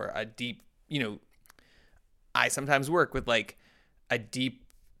like, or a deep, I sometimes work with like a deep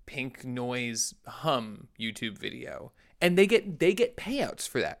pink noise hum YouTube video, and they get payouts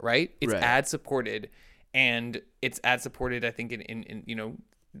for that, right? It's right. ad supported, and it's ad supported. I think in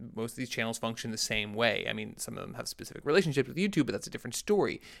most of these channels function the same way. I mean, some of them have specific relationships with YouTube, but that's a different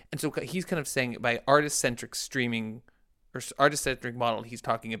story. And so he's kind of saying by artist-centric streaming or artist-centric model, he's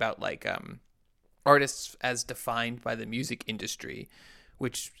talking about like artists as defined by the music industry,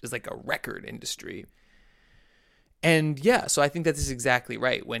 which is like a record industry. And yeah, so I think that this is exactly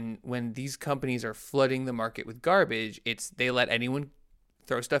right. When these companies are flooding the market with garbage, they let anyone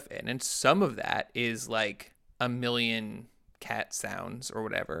throw stuff in, and some of that is like a million cat sounds or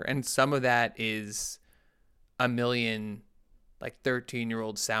whatever, and some of that is a million like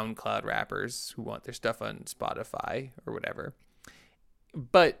 13-year-old SoundCloud rappers who want their stuff on Spotify or whatever.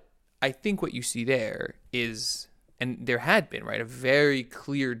 But I think what you see there is, and there had been, right, a very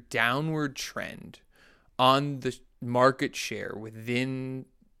clear downward trend on the market share within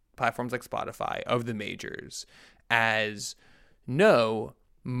platforms like Spotify of the majors, as no,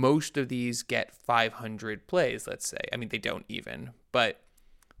 most of these get 500 plays, let's say. I mean, they don't even, but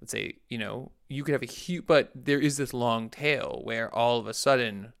let's say, you could have a huge, but there is this long tail where all of a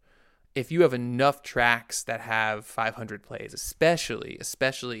sudden, if you have enough tracks that have 500 plays, especially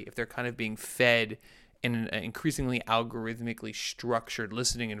if they're kind of being fed in an increasingly algorithmically structured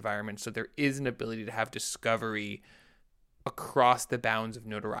listening environment, so there is an ability to have discovery across the bounds of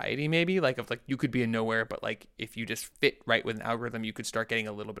notoriety, maybe like you could be in nowhere, but like if you just fit right with an algorithm, you could start getting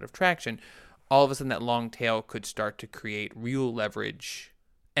a little bit of traction. All of a sudden that long tail could start to create real leverage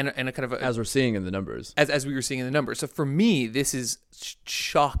and a kind of as we're seeing in the numbers, as we were seeing in the numbers. So for me, this is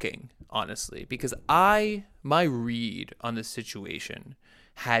shocking, honestly, because my read on this situation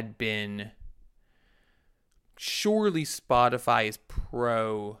had been, surely Spotify is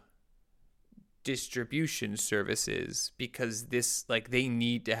pro distribution services because this, like, they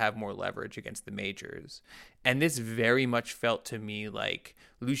need to have more leverage against the majors. And this very much felt to me like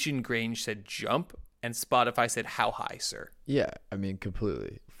Lucian Grange said jump and Spotify said how high, sir. Yeah, I mean,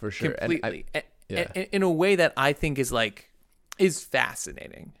 completely, for sure. Completely. Yeah. And in a way that I think is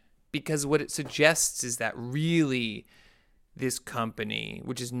fascinating, because what it suggests is that really this company,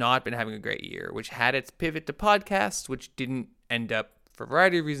 which has not been having a great year, which had its pivot to podcasts, which didn't end up, for a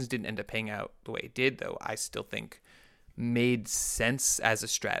variety of reasons, didn't end up paying out the way it did, though I still think made sense as a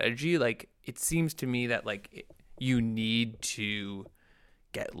strategy. Like, it seems to me that, like, you need to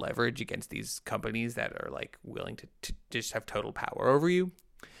get leverage against these companies that are, like, willing to just have total power over you.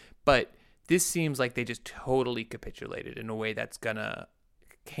 But this seems like they just totally capitulated in a way that's gonna,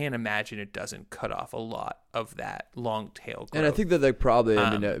 can't imagine it doesn't cut off a lot of that long tail growth. And I think that, like, probably,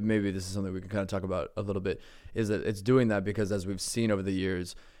 I mean, maybe this is something we can kind of talk about a little bit, is that it's doing that because, as we've seen over the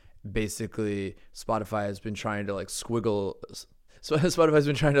years, basically Spotify has been trying to, like, Spotify's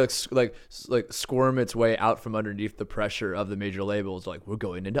been trying to like squirm its way out from underneath the pressure of the major labels. Like, we're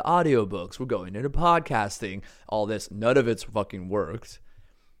going into audiobooks, we're going into podcasting, all this. None of it's fucking worked.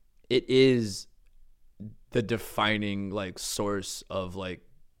 It is the defining, like, source of, like,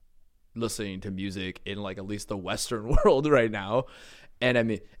 listening to music in, like, at least the Western world right now. And I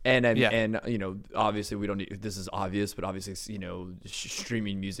mean, and you know, obviously we don't need, this is obvious, but obviously, you know,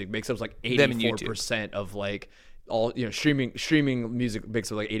 streaming music makes up like 84% of, like, all, you know, streaming music makes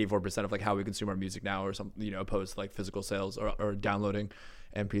up like 84% of, like, how we consume our music now, or something, you know, opposed to, like, physical sales or downloading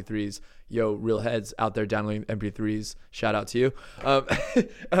MP3s. Yo, real heads out there downloading MP3s, shout out to you.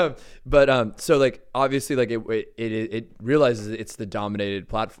 So, like, obviously, like, it realizes it's the dominated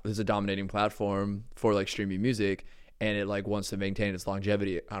platform. It's a dominating platform for, like, streaming music, and it, like, wants to maintain its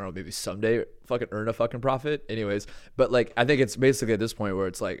longevity. I don't know, maybe someday fucking earn a fucking profit. Anyways, but, like, I think it's basically at this point where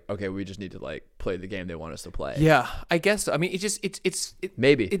it's like, okay, we just need to, like, play the game they want us to play. Yeah, I guess. I mean, it's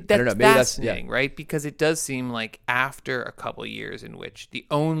maybe. That's I don't know. Maybe fascinating, right? Because it does seem like after a couple of years in which the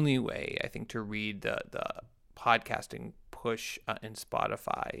only way, I think, to read the podcasting push in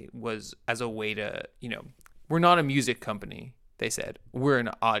Spotify was as a way to, you know, we're not a music company, they said. We're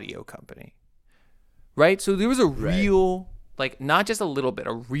an audio company. Right? So there was a real, like, not just a little bit,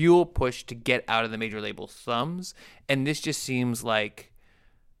 a real push to get out of the major label thumbs. And this just seems like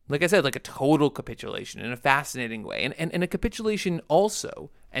I said, like a total capitulation in a fascinating way. And a capitulation also,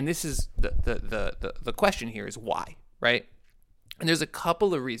 and this is the question here, is why, right? And there's a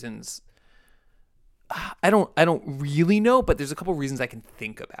couple of reasons. I don't really know, but there's a couple of reasons I can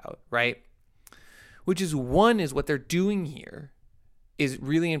think about, right? Which is, one is what they're doing here is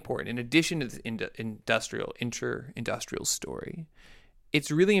really important. In addition to the inter-industrial story, it's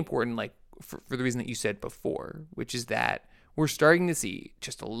really important, like, for the reason that you said before, which is that we're starting to see,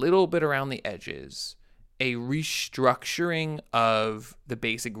 just a little bit around the edges, a restructuring of the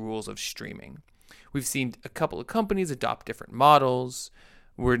basic rules of streaming. We've seen a couple of companies adopt different models.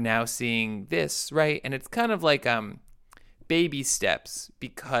 We're now seeing this, right? And it's kind of like baby steps,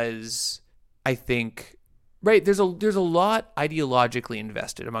 because I think, right, there's a lot ideologically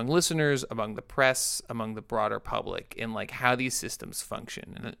invested among listeners, among the press, among the broader public in, like, how these systems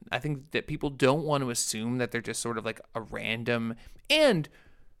function. And I think that people don't want to assume that they're just sort of like a random, and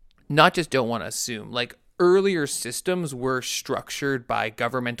not just don't want to assume, like, earlier systems were structured by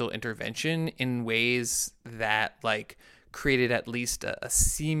governmental intervention in ways that, like, created at least a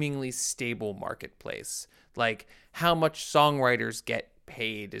seemingly stable marketplace. Like, how much songwriters get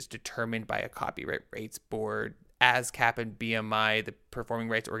paid is determined by a copyright rates board. ASCAP and BMI, the performing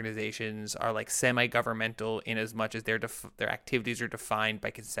rights organizations, are, like, semi-governmental in as much as their activities are defined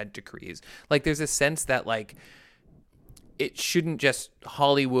by consent decrees. Like, there's a sense that, like, it shouldn't just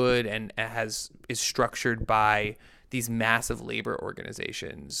Hollywood and is structured by these massive labor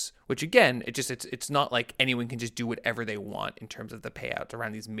organizations, which, again, it's not like anyone can just do whatever they want in terms of the payouts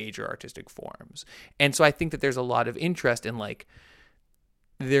around these major artistic forms. And so I think that there's a lot of interest in, like,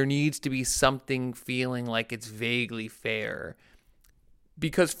 there needs to be something feeling like it's vaguely fair,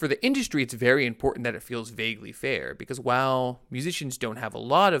 because for the industry, it's very important that it feels vaguely fair, because while musicians don't have a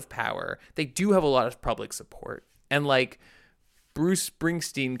lot of power, they do have a lot of public support. And, like, Bruce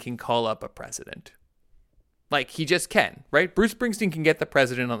Springsteen can call up a president. Like, he just can, right? Bruce Springsteen can get the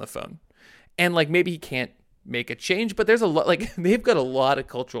president on the phone. And, like, maybe he can't make a change, but there's a lot, like, they've got a lot of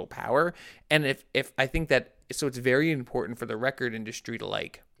cultural power. And if I think that, so it's very important for the record industry to,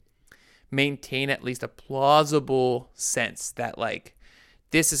 like, maintain at least a plausible sense that, like,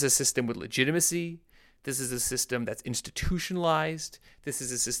 this is a system with legitimacy. This is a system that's institutionalized. This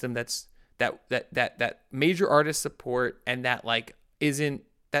is a system that major artists support and that like isn't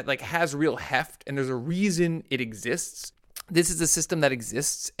that like has real heft, and there's a reason it exists. This is a system that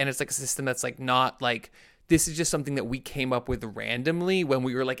exists, and it's like a system that's like not like this is just something that we came up with randomly when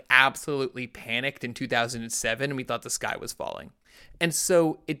we were like absolutely panicked in 2007 and we thought the sky was falling. And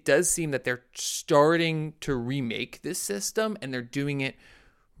so it does seem that they're starting to remake this system, and they're doing it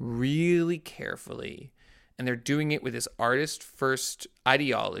really carefully. And they're doing it with this artist first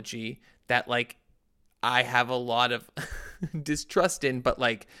ideology that like I have a lot of distrust in, but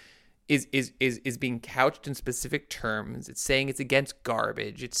like is being couched in specific terms. It's saying it's against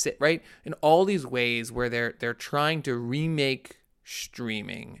garbage. It's right in all these ways where they're trying to remake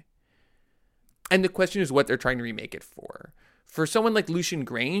streaming. And the question is what they're trying to remake it for. For someone like Lucian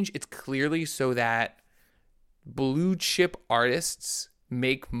Grange, it's clearly so that blue chip artists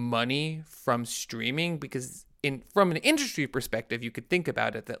make money from streaming, because from an industry perspective, you could think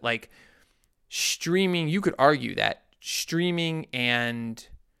about it that like streaming, you could argue that streaming and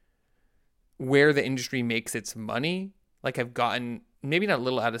where the industry makes its money like have gotten maybe not a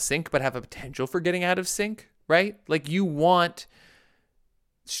little out of sync, but have a potential for getting out of sync, right? Like you want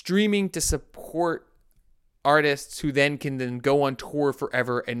streaming to support artists who then can go on tour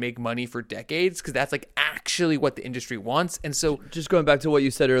forever and make money for decades, because that's like actually what the industry wants. And so just going back to what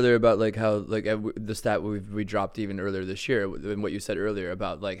you said earlier about like how like the stat we dropped even earlier this year, and what you said earlier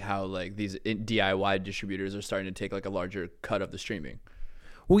about like how like these DIY distributors are starting to take like a larger cut of the streaming.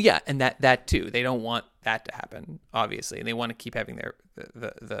 Well, yeah, and that too. They don't want that to happen, obviously, and they want to keep having their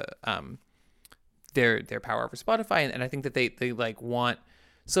power over Spotify, and I think that they like want.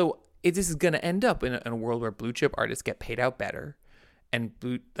 So this is going to end up in a world where blue chip artists get paid out better, and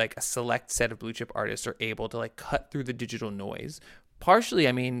like a select set of blue chip artists are able to like cut through the digital noise. Partially,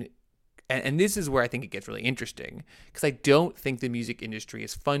 I mean, and this is where I think it gets really interesting, because I don't think the music industry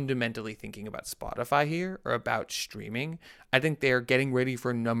is fundamentally thinking about Spotify here or about streaming. I think they're getting ready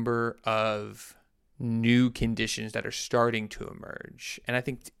for a number of new conditions that are starting to emerge. And I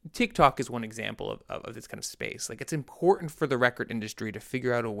think TikTok is one example of this kind of space. Like it's important for the record industry to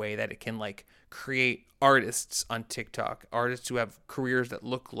figure out a way that it can like create artists on TikTok, artists who have careers that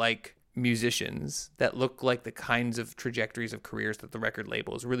look like musicians, that look like the kinds of trajectories of careers that the record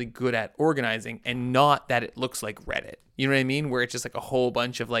label is really good at organizing, and not that it looks like Reddit. You know what I mean? Where it's just like a whole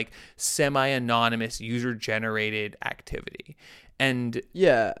bunch of like semi-anonymous user-generated activity. And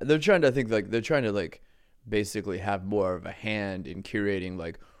yeah, they're trying to like basically have more of a hand in curating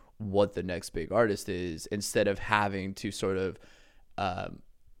like what the next big artist is, instead of having to sort of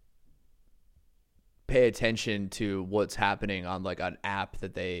pay attention to what's happening on like an app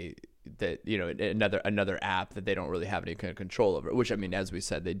another app that they don't really have any kind of control over, which I mean, as we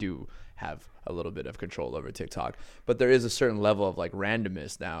said, they do have a little bit of control over TikTok, but there is a certain level of like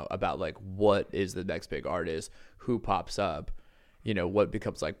randomness now about like what is the next big artist, who pops up, what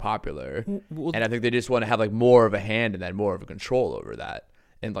becomes like popular. And I think they just want to have like more of a hand in that, more of a control over that,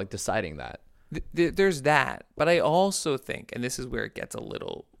 and like deciding that. There's that, but I also think, and this is where it gets a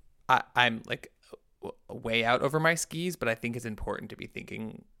little, I'm like way out over my skis, but I think it's important to be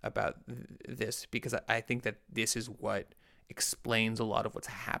thinking about this, because I think that this is what explains a lot of what's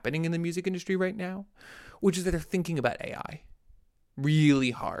happening in the music industry right now, which is that they're thinking about AI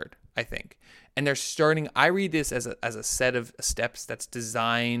really hard, I think. And they're starting, I read this as a set of steps that's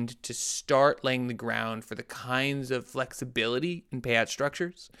designed to start laying the ground for the kinds of flexibility in payout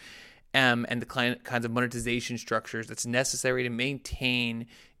structures and the kinds of monetization structures that's necessary to maintain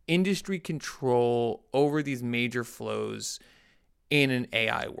industry control over these major flows in an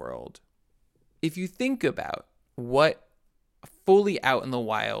AI world. If you think about what fully out in the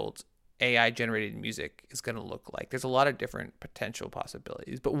wild AI generated music is going to look like, there's a lot of different potential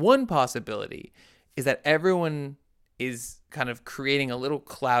possibilities. But one possibility is that everyone is kind of creating a little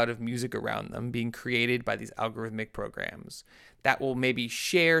cloud of music around them, being created by these algorithmic programs that will maybe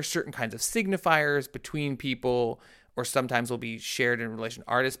share certain kinds of signifiers between people, or sometimes will be shared in relation to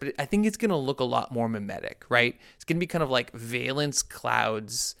artists. But I think it's going to look a lot more mimetic, right? It's going to be kind of like valence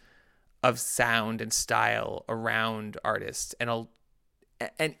clouds of sound and style around artists. And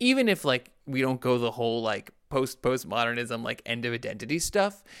even if like we don't go the whole like postmodernism, like end of identity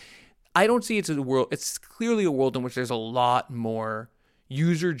stuff, I don't see it's clearly a world in which there's a lot more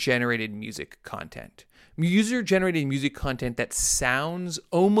user-generated music content. User-generated music content that sounds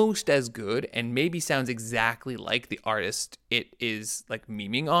almost as good and maybe sounds exactly like the artist it is like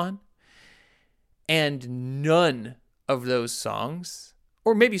memeing on. And none of those songs,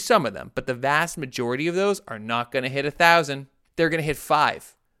 or maybe some of them, but the vast majority of those are not going to hit 1,000. They're going to hit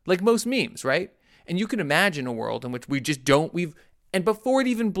 5, like most memes, right? And you can imagine a world in which we just don't, and before it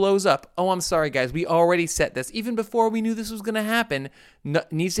even blows up, oh, I'm sorry, guys, we already set this. Even before we knew this was going to happen,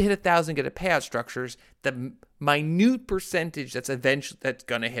 needs to hit 1,000, get a payout structures. The minute percentage that's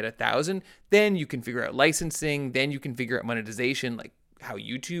going to hit 1,000, then you can figure out licensing, then you can figure out monetization, like how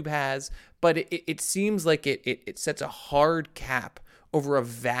YouTube has. But it seems like it sets a hard cap over a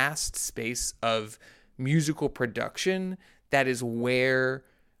vast space of musical production that is where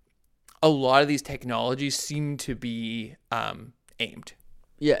a lot of these technologies seem to be aimed.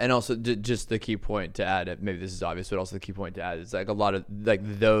 Yeah, and also just the key point to add, maybe this is obvious, but also the key point to add is like a lot of like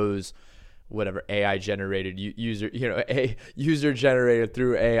those whatever AI generated user generated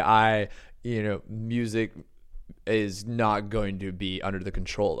through AI, music is not going to be under the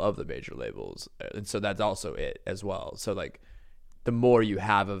control of the major labels. And so that's also it as well. So like the more you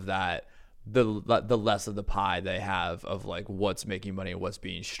have of that, the less of the pie they have of like what's making money and what's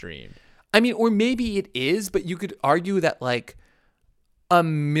being streamed. I mean, or maybe it is, but you could argue that like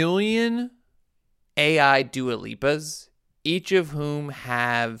 1 million AI Dua Lipas, each of whom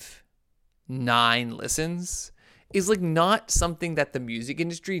have 9 listens, is like not something that the music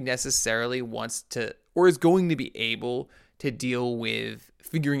industry necessarily wants to or is going to be able to deal with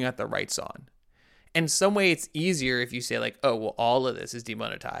figuring out the right song. In some way, it's easier if you say like, oh, well, all of this is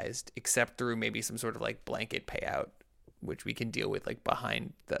demonetized except through maybe some sort of like blanket payout, which we can deal with like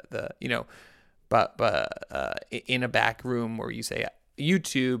behind the in a back room where you say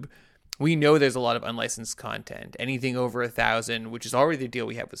YouTube, we know there's a lot of unlicensed content. Anything over 1,000, which is already the deal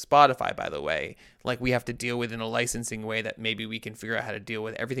we have with Spotify, by the way, like we have to deal with in a licensing way that maybe we can figure out how to deal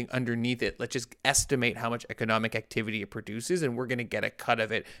with everything underneath it. Let's just estimate how much economic activity it produces, and we're going to get a cut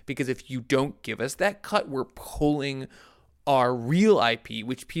of it. Because if you don't give us that cut, we're pulling our real IP,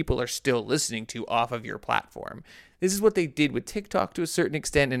 which people are still listening to, off of your platform. This is what they did with TikTok to a certain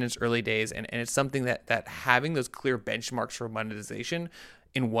extent in its early days, and it's something that having those clear benchmarks for monetization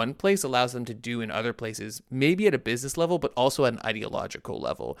in one place allows them to do in other places, maybe at a business level, but also at an ideological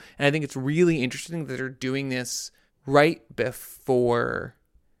level. And I think it's really interesting that they're doing this right before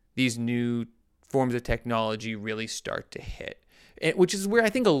these new forms of technology really start to hit. Which is where I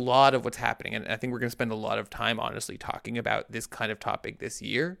think a lot of what's happening, and I think we're going to spend a lot of time, honestly, talking about this kind of topic this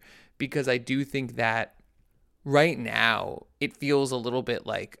year, because I do think that right now it feels a little bit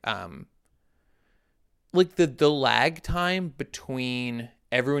like the lag time between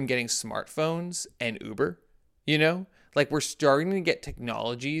everyone getting smartphones and Uber, like we're starting to get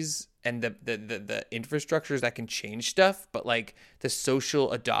technologies and the infrastructures that can change stuff, but like the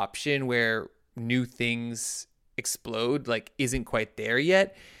social adoption where new things explode like isn't quite there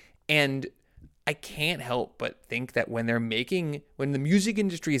yet. And I can't help but think that when the music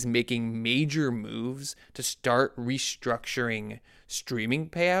industry is making major moves to start restructuring streaming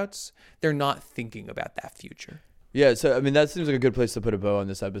payouts, they're not thinking about that future. Yeah, so I mean that seems like a good place to put a bow on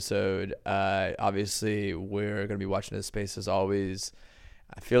this episode. Obviously, we're going to be watching this space as always.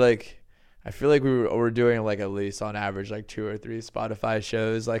 I feel like we're doing like at least on average like 2 or 3 Spotify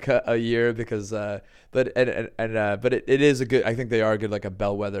shows like a year because but it is a good, I think they are good like a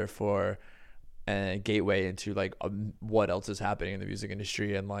bellwether for a gateway into like what else is happening in the music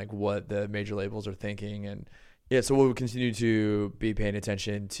industry and like what the major labels are thinking. And yeah, so we'll continue to be paying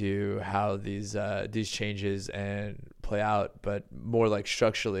attention to how these changes and play out, but more like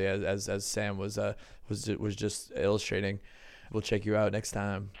structurally as Sam was just illustrating. We'll check you out next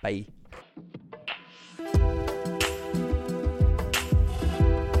time. Bye.